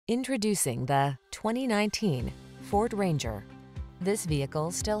Introducing the 2019 Ford Ranger. This vehicle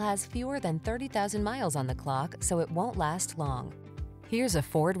still has fewer than 30,000 miles on the clock, so it won't last long. Here's a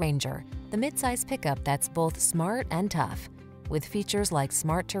Ford Ranger, the midsize pickup that's both smart and tough. With features like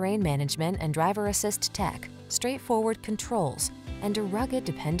smart terrain management and driver assist tech, straightforward controls, and a rugged,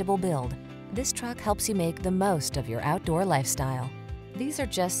 dependable build, this truck helps you make the most of your outdoor lifestyle. These are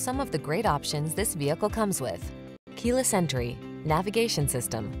just some of the great options this vehicle comes with: keyless entry, navigation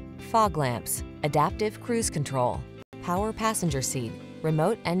system, fog lamps, adaptive cruise control, power passenger seat,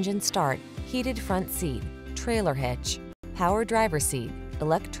 remote engine start, heated front seat, trailer hitch, power driver seat,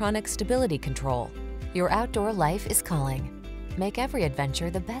 electronic stability control. Your outdoor life is calling. Make every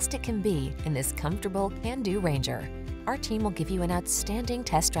adventure the best it can be in this comfortable, can-do Ranger. Our team will give you an outstanding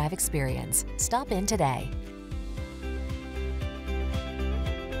test drive experience. Stop in today.